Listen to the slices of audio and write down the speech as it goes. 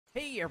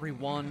Hey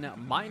everyone,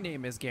 my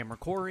name is Gamer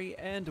Corey,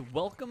 and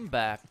welcome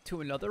back to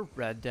another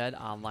Red Dead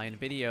Online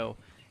video.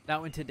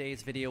 Now in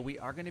today's video, we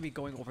are going to be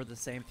going over the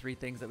same three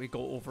things that we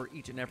go over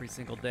each and every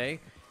single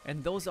day,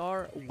 and those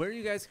are where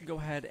you guys can go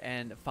ahead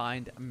and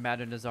find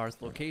Madam Nazar's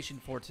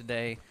location for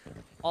today,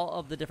 all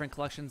of the different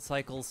collection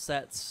cycle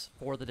sets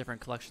for the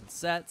different collection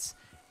sets,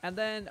 and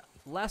then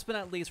last but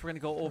not least, we're going to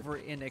go over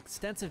in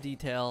extensive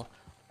detail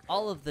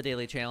all of the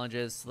daily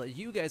challenges so that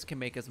you guys can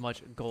make as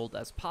much gold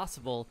as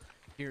possible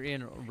here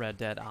in Red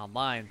Dead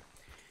Online.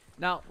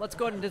 Now, let's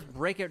go ahead and just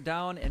break it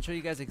down and show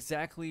you guys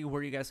exactly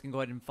where you guys can go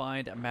ahead and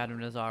find Madam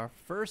Nazar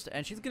first.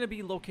 And she's going to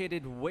be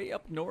located way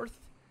up north,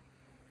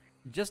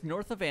 just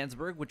north of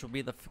Ansburg, which will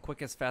be the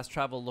quickest fast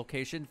travel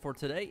location for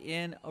today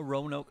in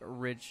Roanoke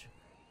Ridge.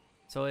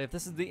 So if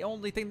this is the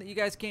only thing that you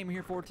guys came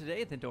here for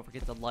today, then don't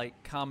forget to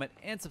like, comment,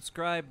 and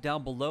subscribe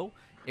down below.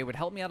 It would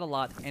help me out a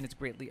lot, and it's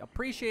greatly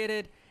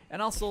appreciated.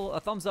 And also, a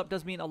thumbs up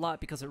does mean a lot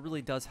because it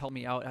really does help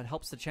me out. It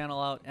helps the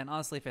channel out, and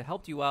honestly, if it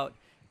helped you out,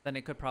 then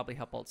it could probably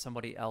help out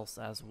somebody else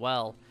as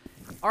well.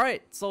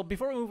 Alright, so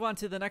before we move on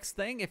to the next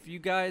thing, if you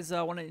guys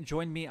want to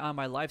join me on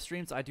my live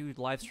streams, I do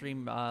live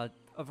stream a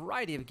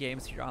variety of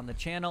games here on the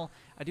channel.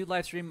 I do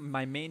live stream,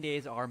 my main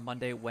days are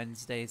Monday,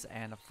 Wednesdays,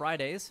 and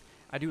Fridays.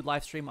 I do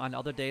live stream on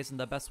other days, and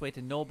the best way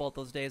to know about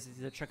those days is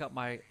to check out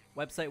my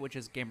website, which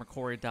is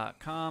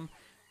gamercorey.com.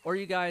 Or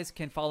you guys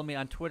can follow me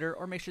on Twitter,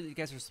 or make sure that you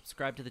guys are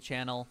subscribed to the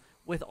channel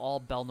with all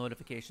bell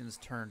notifications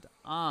turned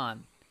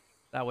on.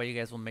 That way you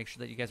guys will make sure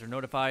that you guys are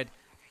notified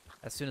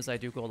as soon as I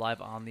do go live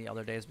on the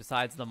other days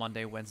besides the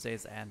Monday,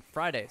 Wednesdays, and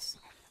Fridays.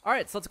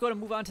 Alright, so let's go ahead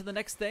and move on to the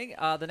next thing.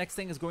 The next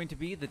thing is going to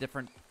be the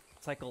different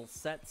cycle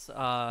sets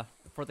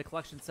for the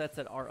collection sets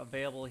that are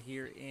available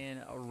here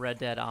in Red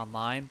Dead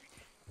Online.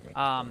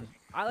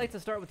 I like to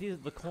start with either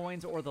the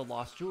coins or the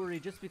lost jewelry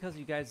just because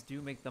you guys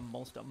do make the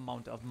most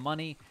amount of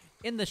money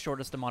in the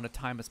shortest amount of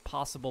time as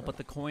possible, but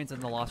the coins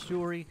and the lost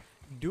jewelry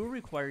do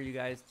require you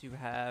guys to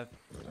have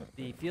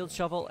the field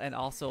shovel and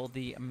also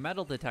the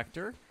metal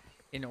detector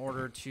in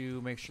order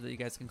to make sure that you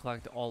guys can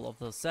collect all of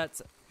those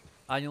sets.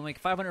 You'll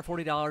make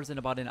 $540 in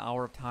about an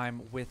hour of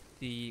time with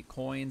the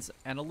coins,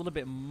 and a little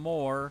bit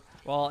more.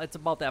 Well, it's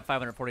about that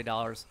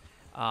 $540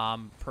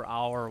 per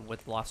hour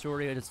with lost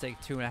jewelry. It'll take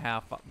 2 to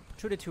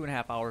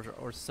 2.5 hours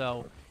or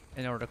so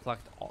in order to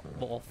collect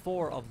all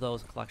 4 of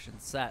those collection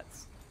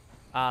sets.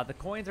 The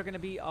coins are going to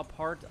be a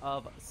part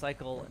of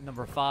cycle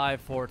number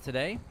 5 for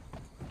today,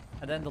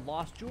 and then the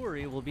lost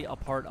jewelry will be a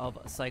part of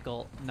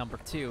cycle number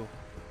 2.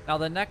 Now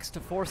the next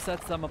 4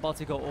 sets that I'm about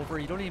to go over,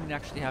 you don't even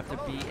actually have to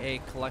be a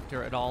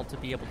collector at all to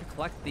be able to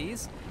collect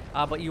these,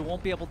 but you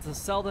won't be able to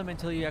sell them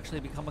until you actually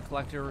become a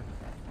collector.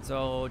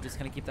 So just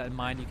kind of keep that in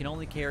mind. You can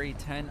only carry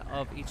 10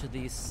 of each of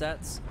these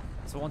sets.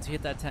 So once you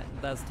hit that 10,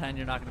 that's 10,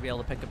 you're not going to be able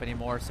to pick up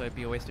anymore. So it'd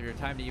be a waste of your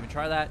time to even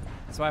try that.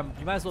 So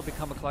you might as well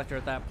become a collector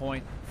at that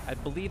point. I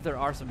believe there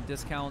are some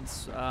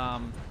discounts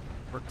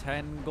for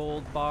 10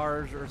 gold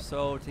bars or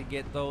so to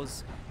get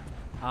those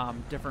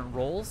different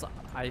rolls,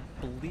 I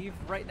believe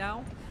right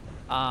now.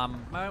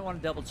 Might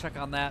want to double check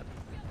on that.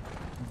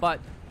 But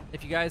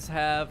if you guys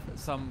have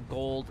some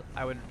gold,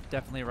 I would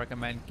definitely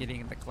recommend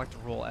getting the collector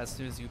roll as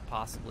soon as you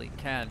possibly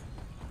can.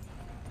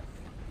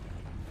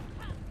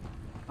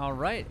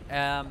 Alright,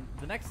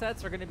 the next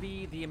sets are going to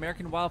be the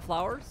American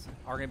Wildflowers,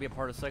 are going to be a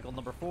part of cycle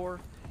number 4.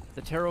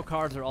 The tarot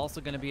cards are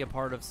also going to be a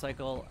part of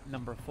cycle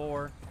number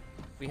 4.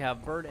 We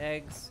have bird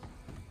eggs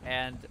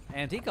and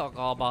antique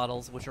alcohol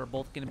bottles, which are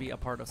both going to be a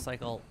part of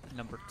cycle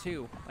number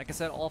 2. Like I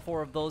said, all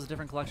 4 of those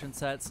different collection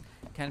sets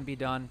can be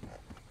done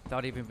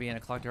without even being a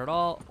collector at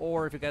all,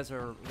 or if you guys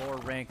are lower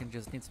rank and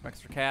just need some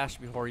extra cash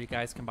before you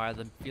guys can buy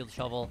the field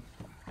shovel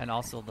and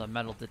also the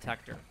metal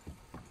detector.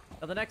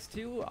 Now the next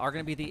 2 are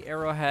going to be the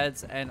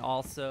arrowheads and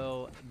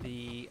also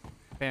the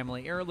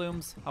family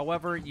heirlooms.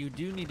 However, you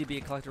do need to be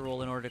a collector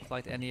roll in order to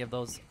collect any of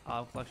those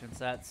collection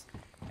sets.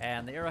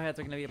 And the arrowheads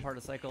are going to be a part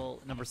of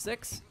cycle number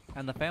 6,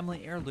 and the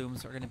family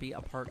heirlooms are going to be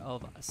a part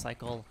of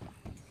cycle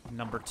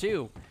number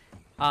 2.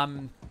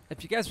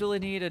 If you guys really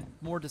need a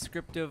more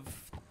descriptive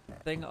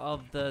thing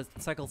of the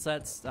cycle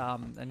sets,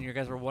 and you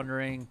guys are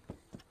wondering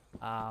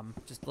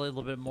just a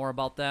little bit more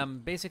about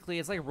them, basically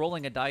it's like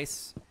rolling a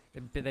dice.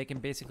 They can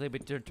basically be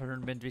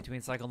determined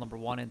between cycle number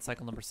 1 and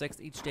cycle number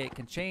 6. Each day it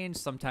can change.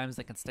 Sometimes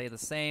they can stay the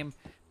same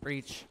for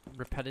each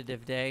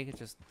repetitive day,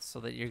 just so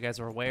that you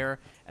guys are aware.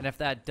 And if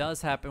that does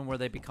happen where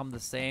they become the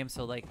same,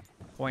 so like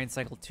coin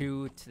cycle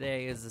 2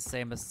 today is the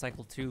same as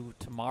cycle 2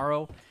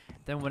 tomorrow,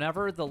 then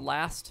whenever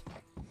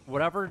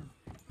whatever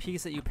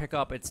piece that you pick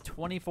up, it's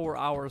 24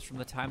 hours from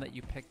the time that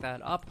you pick that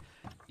up,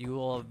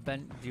 you'll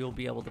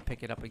be able to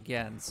pick it up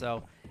again.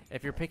 So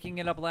if you're picking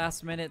it up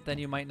last minute, then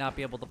you might not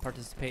be able to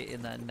participate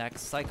in the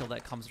next cycle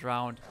that comes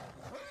around.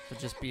 So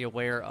just be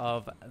aware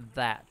of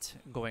that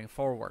going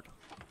forward.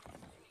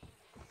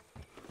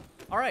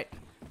 Alright,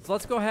 so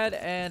let's go ahead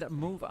and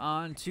move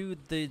on to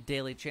the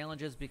daily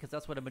challenges, because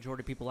that's what a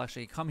majority of people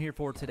actually come here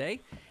for today.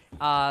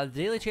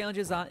 Daily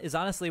challenges is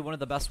honestly one of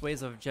the best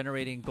ways of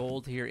generating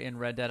gold here in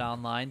Red Dead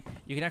Online.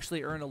 You can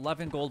actually earn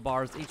 11 gold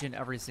bars each and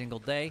every single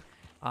day.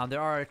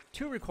 There are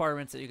 2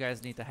 requirements that you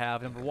guys need to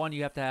have. Number 1,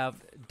 you have to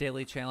have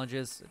daily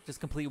challenges. Just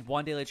complete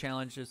 1 daily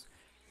challenge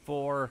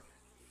for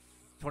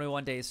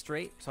 21 days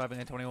straight. So having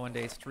a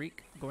 21-day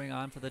streak going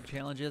on for the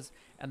challenges.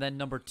 And then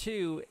number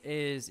 2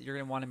 is you're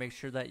going to want to make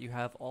sure that you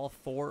have all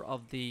 4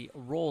 of the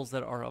roles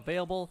that are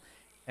available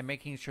and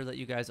making sure that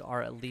you guys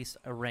are at least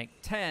a rank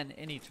 10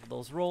 in each of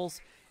those roles.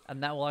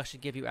 And that will actually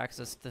give you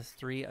access to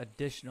 3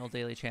 additional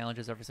daily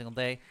challenges every single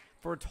day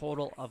for a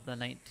total of the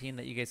 19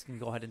 that you guys can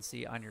go ahead and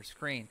see on your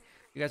screen.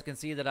 You guys can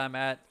see that I'm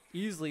at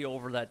easily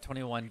over that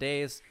 21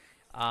 days.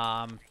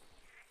 I'm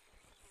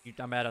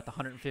at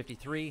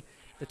 153.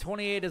 The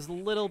 28 is a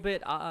little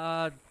bit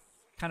kind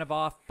of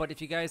off, but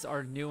if you guys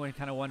are new and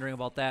kind of wondering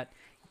about that,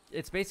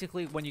 it's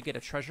basically when you get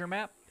a treasure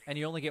map, and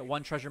you only get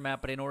 1 treasure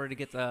map, but in order to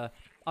get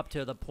up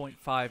to the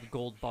 0.5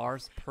 gold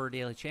bars per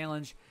daily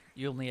challenge,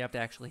 you only have to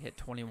actually hit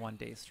 21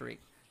 day streak.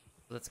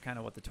 So that's kind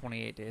of what the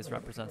 28 days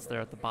represents there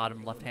at the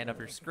bottom left hand of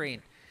your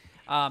screen.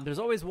 There's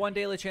always 1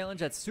 daily challenge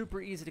that's super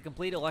easy to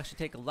complete. It'll actually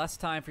take less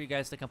time for you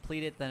guys to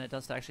complete it than it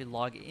does to actually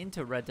log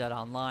into Red Dead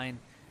Online.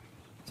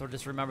 So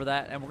just remember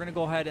that. And we're going to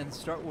go ahead and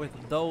start with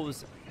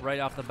those right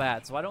off the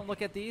bat. So I don't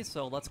look at these,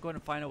 so let's go ahead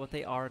and find out what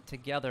they are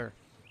together.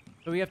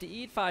 So we have to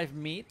eat 5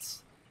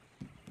 meats.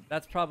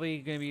 That's probably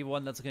going to be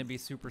one that's going to be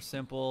super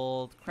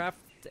simple. Craft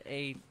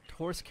a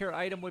horse care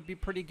item would be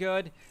pretty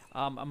good.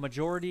 A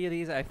majority of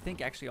these, I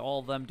think actually all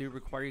of them do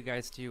require you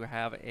guys to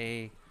have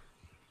a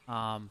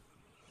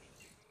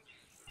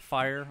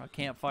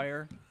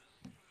campfire.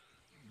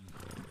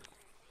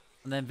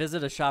 And then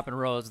visit a shop in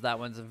Rhodes. That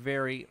one's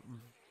very,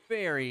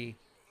 very,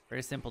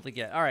 very simple to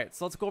get. All right,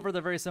 so let's go over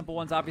the very simple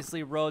ones.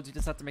 Obviously, Rhodes, you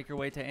just have to make your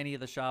way to any of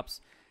the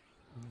shops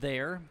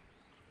there.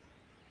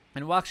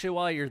 And actually,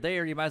 while you're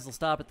there, you might as well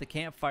stop at the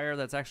campfire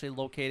that's actually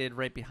located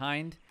right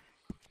behind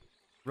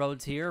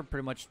Rhodes here,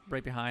 pretty much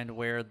right behind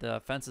where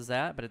the fence is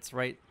at, but it's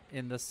right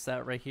in this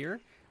set right here.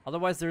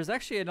 Otherwise, there's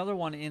actually another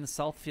one in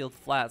Southfield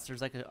Flats.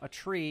 There's like a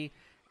tree,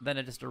 then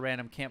just a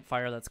random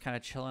campfire that's kind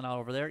of chilling out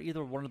over there.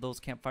 Either one of those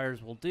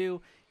campfires will do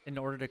in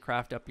order to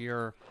craft up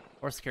your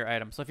horse care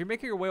item. So if you're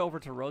making your way over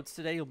to Rhodes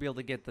today, you'll be able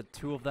to get the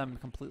 2 of them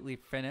completely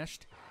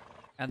finished.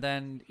 And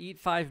then eat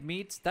 5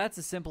 meats. That's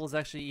as simple as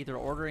actually either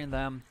ordering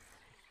them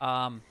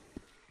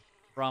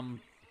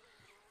from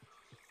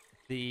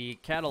the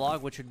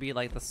catalog, which would be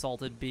like the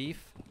salted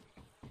beef.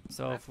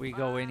 So if we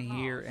go in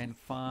here and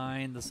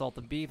find the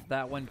salted beef,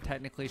 that one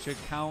technically should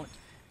count.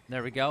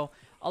 There we go.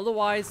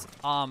 Otherwise,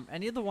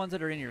 any of the ones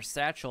that are in your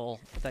satchel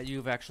that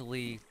you've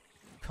actually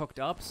cooked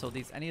up, so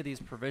any of these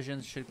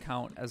provisions should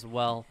count as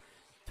well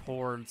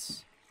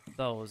towards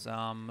those.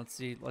 Let's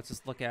see. Let's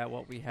just look at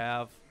what we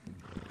have.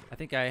 I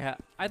think I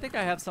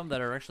have some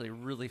that are actually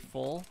really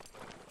full.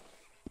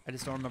 I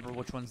just don't remember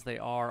which ones they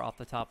are off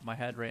the top of my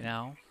head right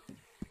now.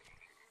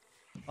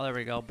 Oh, there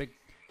we go.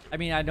 I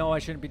mean, I know I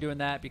shouldn't be doing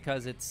that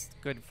because it's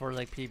good for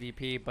like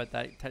PvP, but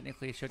that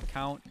technically should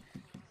count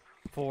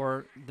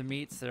for the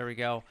meats. There we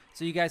go.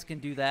 So you guys can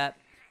do that.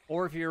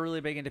 Or if you're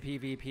really big into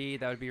PvP,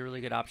 that would be a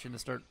really good option to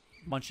start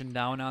munching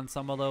down on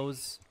some of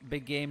those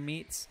big game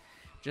meats,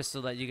 just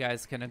so that you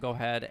guys can go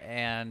ahead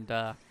and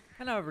kind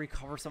of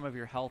recover some of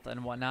your health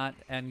and whatnot,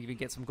 and even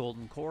get some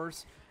golden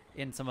cores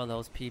in some of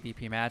those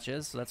PvP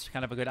matches. So that's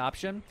kind of a good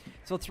option.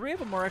 So 3 of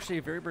them are actually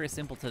very, very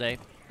simple today,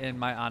 in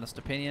my honest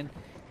opinion.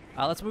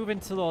 Let's move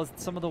into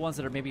some of the ones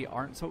that maybe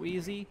aren't so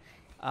easy.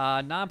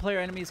 Non-player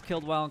enemies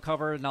killed while in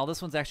cover. Now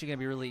this one's actually going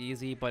to be really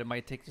easy, but it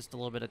might take just a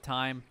little bit of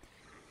time.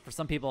 For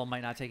some people, it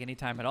might not take any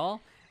time at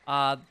all.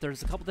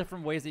 There's a couple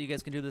different ways that you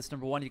guys can do this.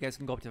 Number 1, you guys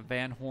can go up to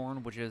Van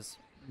Horn, which is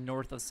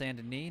north of Saint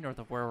Denis, north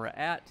of where we're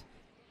at.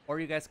 Or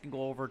you guys can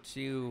go over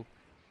to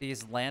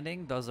these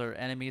landing. Those are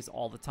enemies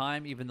all the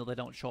time, even though they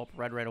don't show up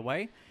right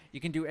away. You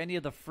can do any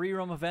of the free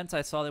roam events.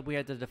 I saw that we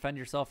had to defend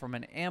yourself from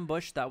an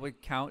ambush. That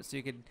would count, so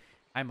you could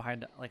hide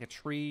behind like a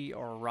tree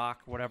or a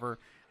rock, whatever.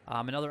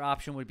 Another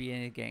option would be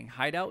any gang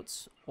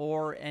hideouts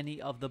or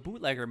any of the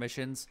bootlegger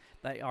missions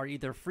that are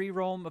either free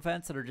roam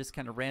events that are just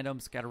kind of random,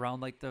 scattered around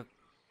like the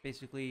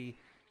basically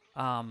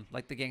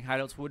like the gang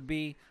hideouts would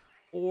be,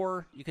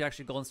 or you could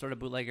actually go and start a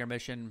bootlegger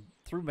mission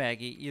through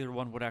Maggie. Either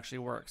one would actually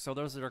work. So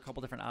those are a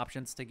couple different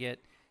options to get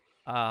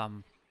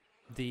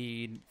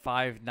the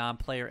 5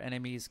 non-player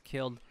enemies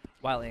killed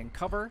while in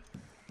cover.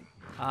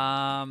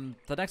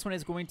 The next one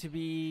is going to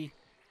be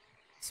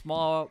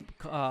small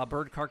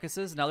bird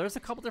carcasses. Now there's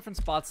a couple different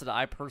spots that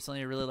I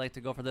personally really like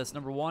to go for this.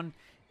 Number 1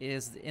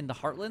 is in the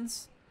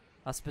Heartlands,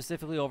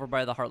 specifically over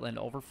by the Heartland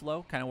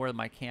Overflow, kind of where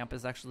my camp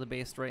is actually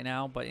based right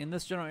now. But in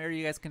this general area,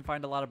 you guys can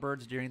find a lot of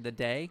birds during the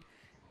day,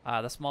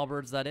 the small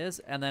birds that is.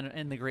 And then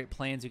in the Great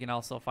Plains, you can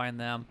also find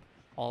them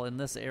all in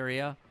this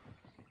area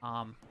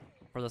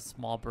for the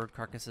small bird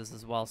carcasses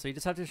as well. So you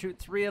just have to shoot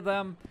 3 of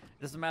them.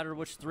 It doesn't matter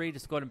which 3,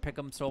 just go ahead and pick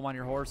them, throw them on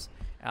your horse,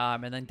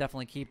 and then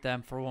definitely keep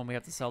them for when we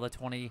have to sell the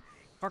 20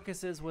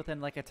 carcasses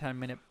within like a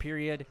 10-minute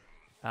period.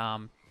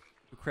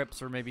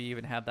 Crypts, or maybe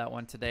even have that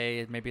one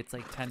today. Maybe it's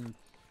like 10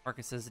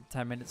 carcasses in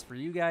 10 minutes for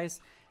you guys,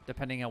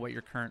 depending on what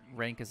your current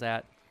rank is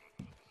at.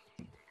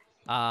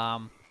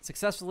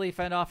 Successfully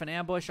fend off an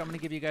ambush. I'm going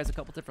to give you guys a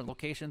couple different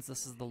locations.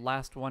 This is the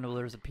last one. Well,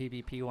 there's a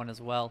PvP one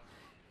as well.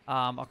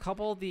 A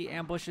couple of the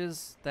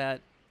ambushes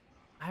that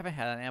I haven't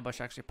had an ambush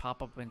actually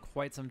pop up in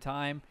quite some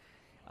time.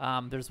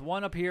 There's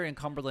one up here in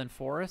Cumberland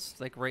Forest,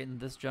 like right in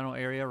this general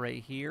area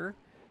right here.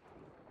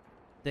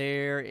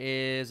 There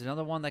is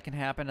another one that can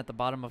happen at the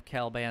bottom of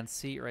Caliban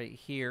Seat right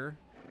here.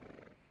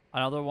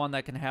 Another one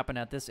that can happen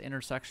at this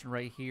intersection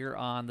right here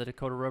on the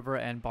Dakota River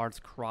and Bard's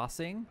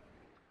Crossing.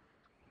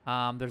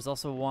 There's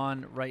also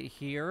one right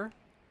here.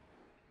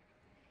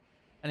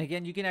 And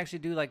again, you can actually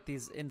do like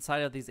these inside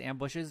of these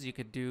ambushes. You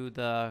could do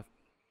the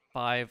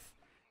 5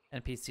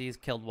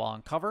 NPCs killed while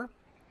on cover.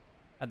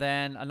 And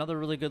then another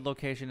really good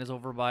location is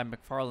over by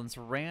McFarland's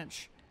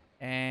Ranch.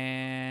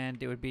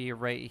 And it would be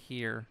right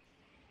here,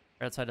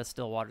 right outside of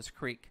Stillwater's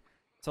Creek.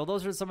 So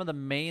those are some of the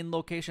main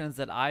locations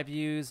that I've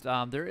used.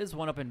 There is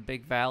one up in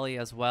Big Valley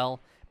as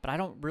well, but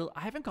I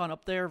haven't gone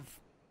up there,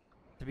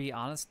 to be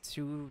honest,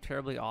 too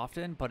terribly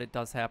often, but it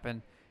does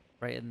happen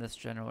right in this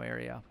general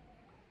area.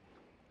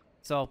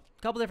 So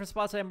a couple different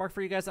spots I marked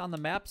for you guys on the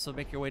map, so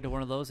make your way to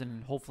one of those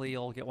and hopefully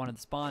you'll get one at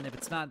the spawn. If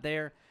it's not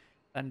there,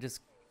 then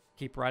just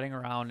keep riding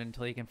around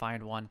until you can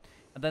find one.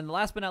 And then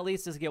last but not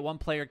least is get 1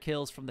 player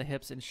kills from the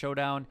hips in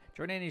Showdown.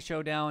 Join any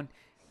Showdown.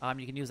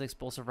 You can use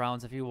explosive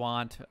rounds if you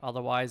want.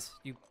 Otherwise,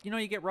 you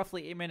get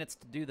roughly 8 minutes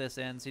to do this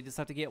in, so you just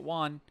have to get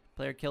 1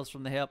 player kills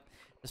from the hip.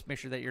 Just make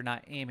sure that you're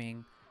not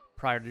aiming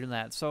prior to doing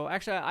that. So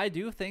actually, I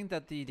do think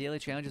that the daily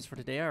challenges for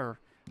today are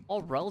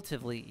all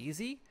relatively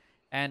easy,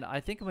 and I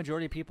think a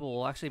majority of people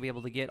will actually be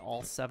able to get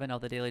all 7 of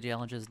the daily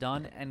challenges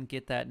done and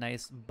get that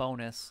nice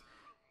bonus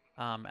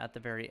at the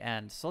very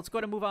end. So let's go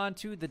ahead and move on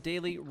to the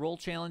daily role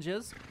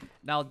challenges.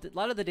 Now, a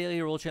lot of the daily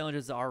role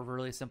challenges are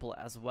really simple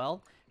as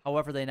well.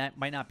 However, they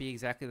might not be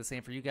exactly the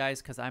same for you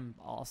guys because I'm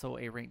also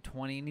a rank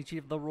 20 in each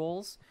of the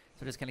roles.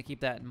 So just kind of keep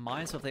that in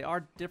mind. So if they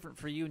are different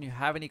for you and you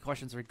have any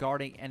questions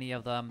regarding any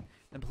of them,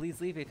 then please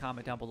leave a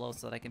comment down below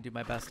so that I can do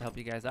my best to help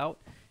you guys out.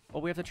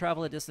 But we have to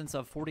travel a distance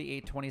of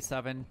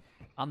 48.27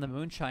 on the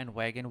Moonshine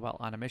Wagon while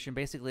on a mission.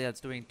 Basically,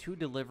 that's doing 2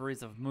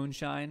 deliveries of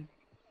moonshine,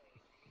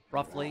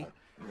 roughly.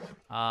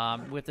 We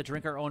have to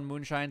drink our own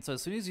moonshine. So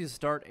as soon as you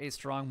start a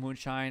strong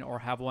moonshine or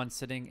have one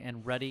sitting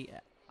and ready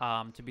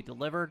to be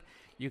delivered,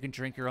 you can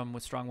drink your own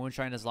strong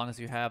moonshine as long as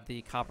you have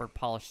the copper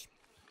polished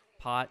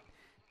pot.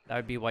 That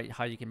would be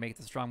how you can make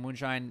the strong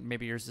moonshine.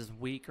 Maybe yours is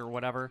weak or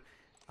whatever.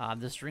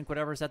 Just drink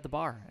whatever's at the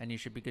bar and you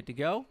should be good to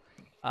go.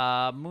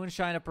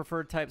 Moonshine of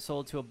preferred type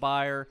sold to a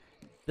buyer.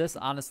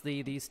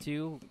 Honestly, these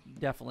two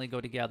definitely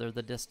go together,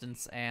 the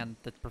distance and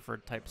the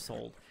preferred type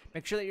sold.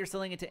 Make sure that you're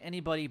selling it to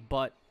anybody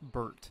but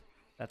Bert.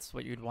 That's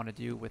what you'd want to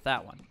do with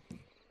that one.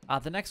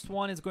 The next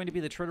one is going to be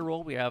the Trader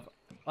Roll. We have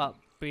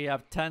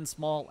 10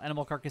 small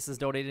animal carcasses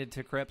donated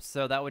to Crypts,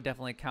 so that would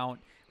definitely count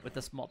with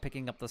the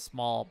picking up the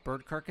small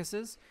bird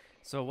carcasses.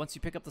 So once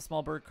you pick up the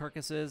small bird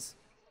carcasses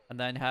and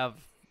then have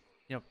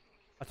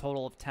a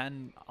total of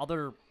 10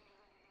 other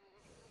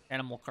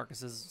animal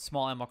carcasses,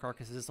 small animal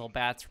carcasses, so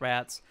bats,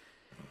 rats,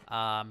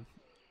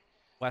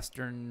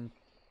 western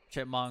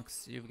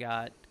chipmunks, you've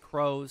got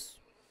crows,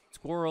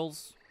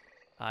 squirrels,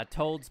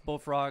 toads,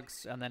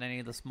 bullfrogs, and then any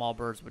of the small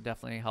birds would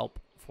definitely help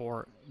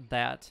for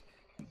that.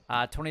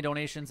 20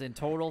 donations in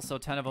total, so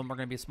 10 of them are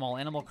going to be small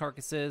animal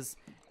carcasses,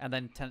 and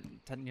then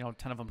 10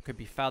 of them could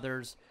be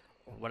feathers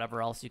or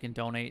whatever else you can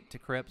donate to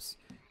Crypts.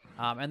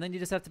 And then you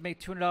just have to make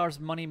 $200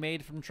 money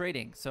made from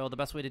trading. So the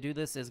best way to do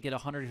this is get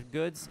 100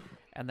 goods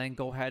and then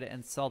go ahead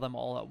and sell them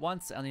all at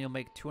once, and then you'll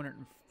make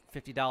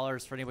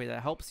 $250 for anybody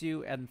that helps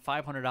you and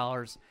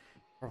 $500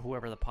 for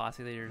whoever the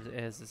posse leader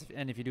is.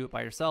 And if you do it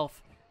by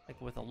yourself, like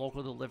with a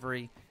local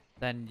delivery,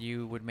 then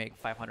you would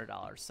make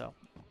 $500. So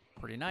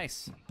pretty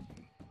nice.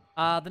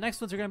 The next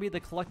ones are going to be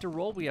the collector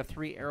roll. We have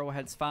 3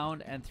 arrowheads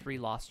found and 3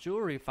 lost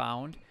jewelry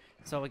found.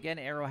 So again,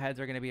 arrowheads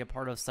are going to be a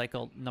part of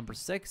cycle number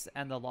 6,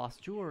 and the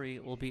lost jewelry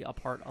will be a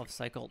part of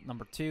cycle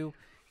number 2.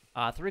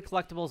 3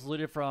 collectibles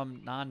looted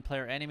from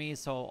non-player enemies.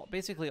 So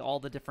basically all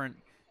the different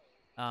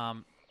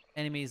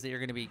enemies that you're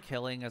going to be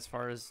killing, as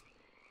far as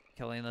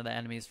killing the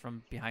enemies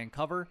from behind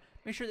cover,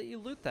 make sure that you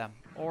loot them.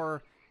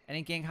 Or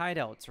any gang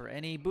hideouts, or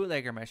any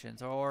bootlegger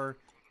missions, or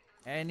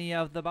any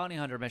of the bounty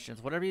hunter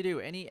missions. Whatever you do,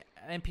 any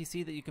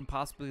NPC that you can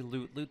possibly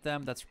loot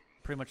them. That's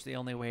pretty much the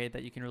only way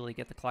that you can really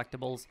get the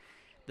collectibles.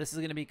 This is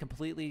going to be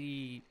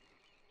completely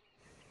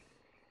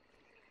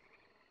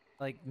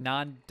like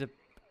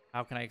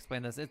how can I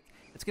explain this?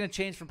 It's going to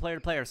change from player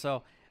to player.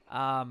 So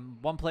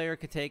one player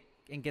could take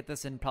and get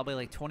this in probably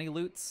like 20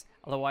 loots.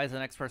 Otherwise, the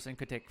next person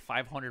could take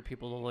 500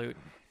 people to loot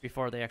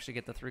before they actually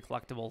get the 3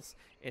 collectibles.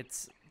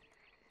 It's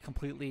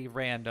completely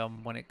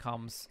random when it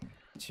comes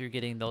to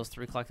getting those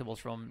 3 collectibles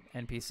from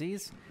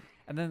NPCs.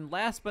 And then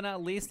last but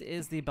not least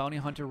is the bounty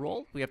hunter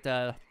roll. We have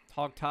to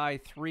hog tie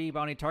 3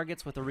 bounty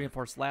targets with a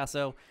reinforced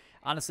lasso.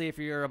 Honestly, if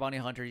you're a bounty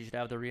hunter, you should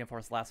have the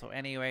reinforced lasso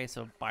anyway,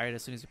 so buy it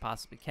as soon as you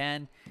possibly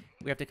can.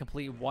 We have to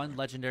complete 1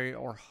 legendary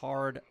or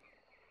hard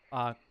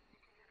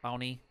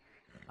bounty.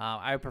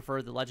 I would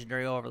prefer the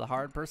legendary over the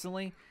hard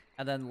personally.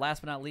 And then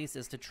last but not least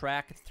is to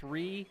track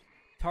 3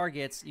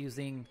 targets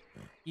using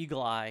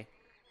Eagle Eye.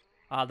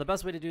 The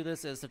best way to do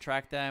this is to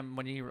track them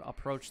when you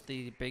approach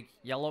the big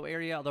yellow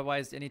area.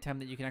 Otherwise, anytime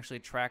that you can actually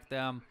track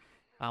them,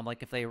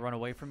 like if they run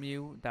away from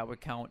you, that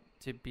would count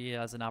to be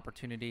as an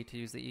opportunity to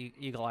use the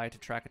Eagle Eye to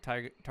track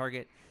a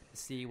target to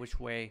see which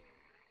way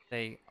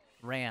they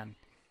ran.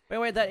 But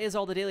anyway, that is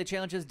all the daily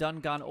challenges done,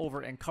 gone over,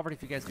 and covered.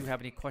 If you guys do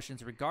have any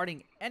questions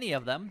regarding any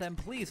of them, then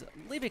please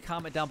leave a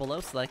comment down below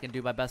so that I can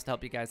do my best to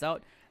help you guys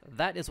out.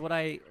 That is what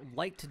I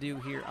like to do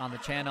here on the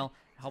channel.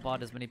 Help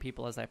out as many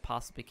people as I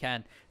possibly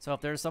can. So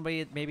if there's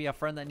somebody, maybe a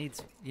friend that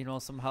needs, you know,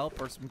 some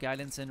help or some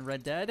guidance in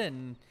Red Dead,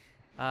 and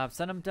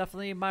send them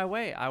definitely my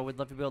way. I would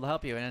love to be able to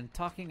help you. And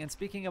talking and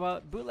speaking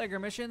about bootlegger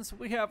missions,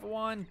 we have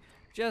one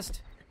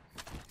just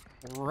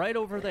right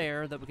over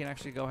there that we can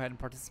actually go ahead and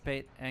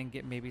participate and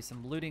get maybe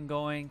some looting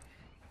going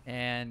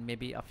and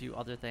maybe a few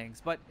other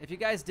things. But if you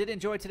guys did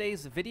enjoy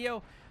today's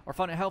video or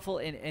found it helpful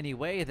in any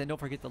way, then don't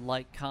forget to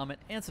like, comment,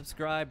 and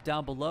subscribe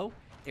down below.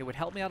 It would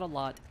help me out a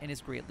lot and is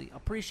greatly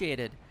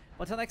appreciated.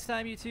 But until next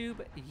time, YouTube,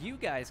 you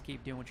guys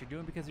keep doing what you're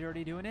doing because you're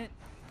already doing it.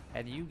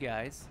 And you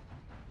guys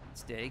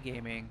stay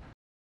gaming.